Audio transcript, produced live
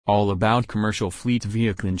All about commercial fleet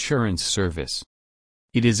vehicle insurance service.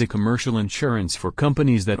 It is a commercial insurance for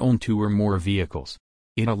companies that own 2 or more vehicles.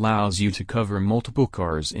 It allows you to cover multiple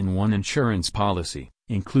cars in one insurance policy,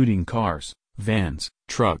 including cars, vans,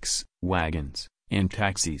 trucks, wagons, and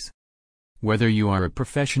taxis. Whether you are a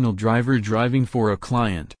professional driver driving for a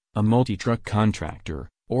client, a multi-truck contractor,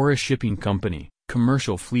 or a shipping company,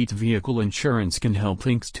 commercial fleet vehicle insurance can help.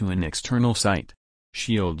 Links to an external site.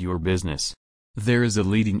 Shield your business. There is a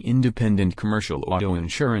leading independent commercial auto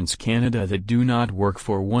insurance Canada that do not work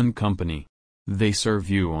for one company. They serve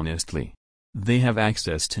you honestly. They have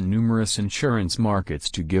access to numerous insurance markets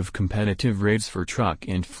to give competitive rates for truck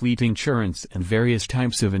and fleet insurance and various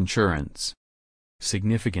types of insurance.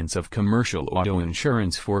 Significance of commercial auto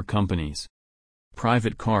insurance for companies.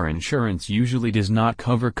 Private car insurance usually does not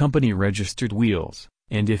cover company-registered wheels,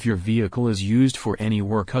 and if your vehicle is used for any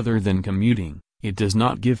work other than commuting, it does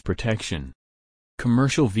not give protection.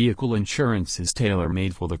 Commercial vehicle insurance is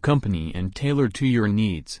tailor-made for the company and tailored to your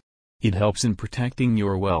needs. It helps in protecting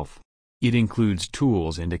your wealth. It includes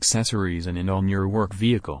tools and accessories and on your work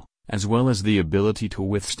vehicle, as well as the ability to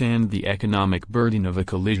withstand the economic burden of a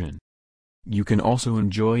collision. You can also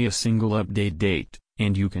enjoy a single update date,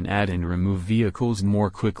 and you can add and remove vehicles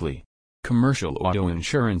more quickly. Commercial auto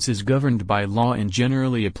insurance is governed by law and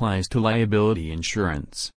generally applies to liability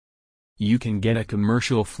insurance. You can get a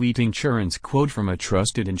commercial fleet insurance quote from a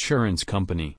trusted insurance company.